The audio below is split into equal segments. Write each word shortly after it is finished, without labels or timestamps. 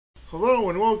Hello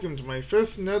and welcome to my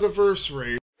 5th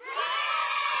Netaversary.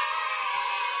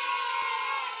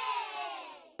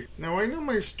 Now I know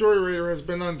my story writer has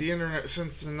been on the internet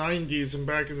since the 90s and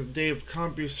back in the day of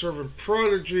CompuServe and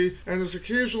Prodigy, and has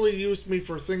occasionally used me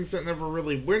for things that never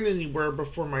really went anywhere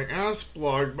before my Ask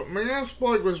blog, but my Ask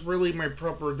blog was really my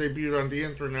proper debut on the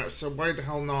internet, so why the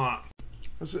hell not?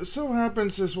 As it so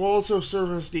happens, this will also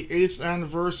serve as the 8th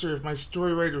anniversary of my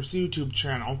story writer's YouTube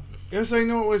channel. Yes, I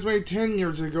know it was made 10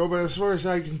 years ago, but as far as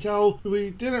I can tell, we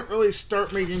didn't really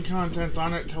start making content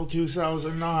on it till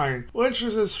 2009, which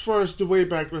is as far as the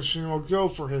Wayback Machine will go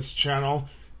for his channel,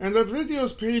 and the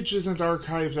videos page isn't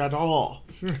archived at all.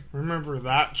 Remember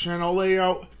that channel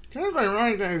layout? Kind of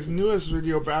ironic that his newest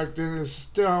video back then is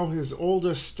now his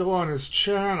oldest still on his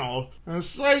channel. And a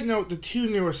side note, the 2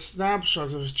 newest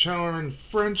snapshots of his channel are in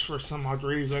French for some odd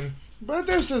reason. But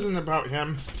this isn't about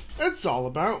him, it's all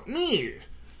about me.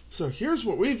 So here's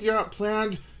what we've got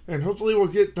planned, and hopefully we'll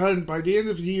get done by the end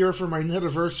of the year for my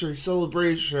Netaversary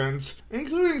celebrations,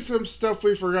 including some stuff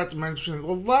we forgot to mention in the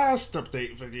last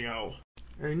update video.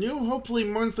 A new, hopefully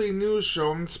monthly news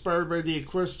show inspired by the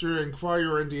Equestria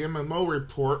Inquirer and the MMO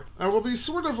Report that will be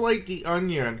sort of like The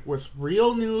Onion, with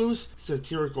real news,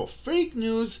 satirical fake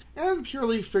news, and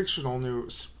purely fictional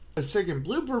news. A second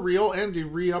blooper reel and a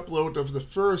re-upload of the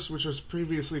first, which was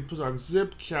previously put on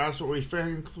Zipcast but we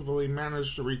thankfully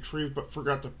managed to retrieve but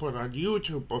forgot to put on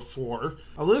YouTube before.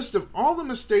 A list of all the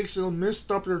mistakes and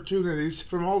missed opportunities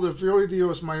from all the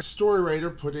videos my story writer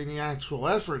put any actual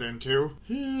effort into.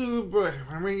 But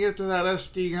when we get to that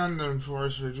SD Gundam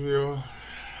Force review...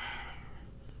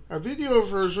 A video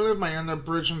version of my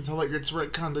unabridged until it gets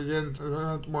retconned again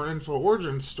to more info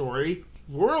origin story.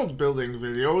 World building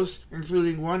videos,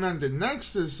 including one on the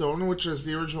Nexus Zone, which is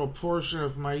the original portion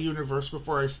of my universe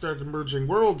before I started merging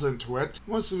worlds into it.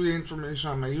 Most of the information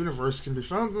on my universe can be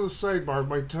found in the sidebar of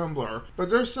my Tumblr, but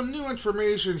there's some new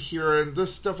information here, and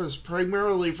this stuff is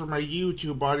primarily for my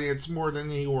YouTube audience more than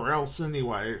anywhere else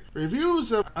anyway.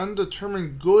 Reviews of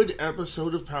Undetermined Good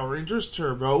episode of Power Rangers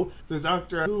Turbo, the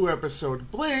Doctor Who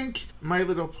episode Blink, My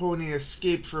Little Pony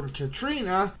Escaped from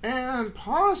Katrina, and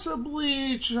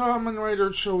possibly Shaman Rider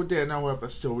Chodeno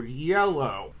episode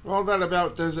Yellow. Well, that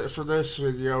about does it for this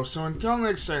video, so until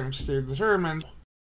next time, stay determined.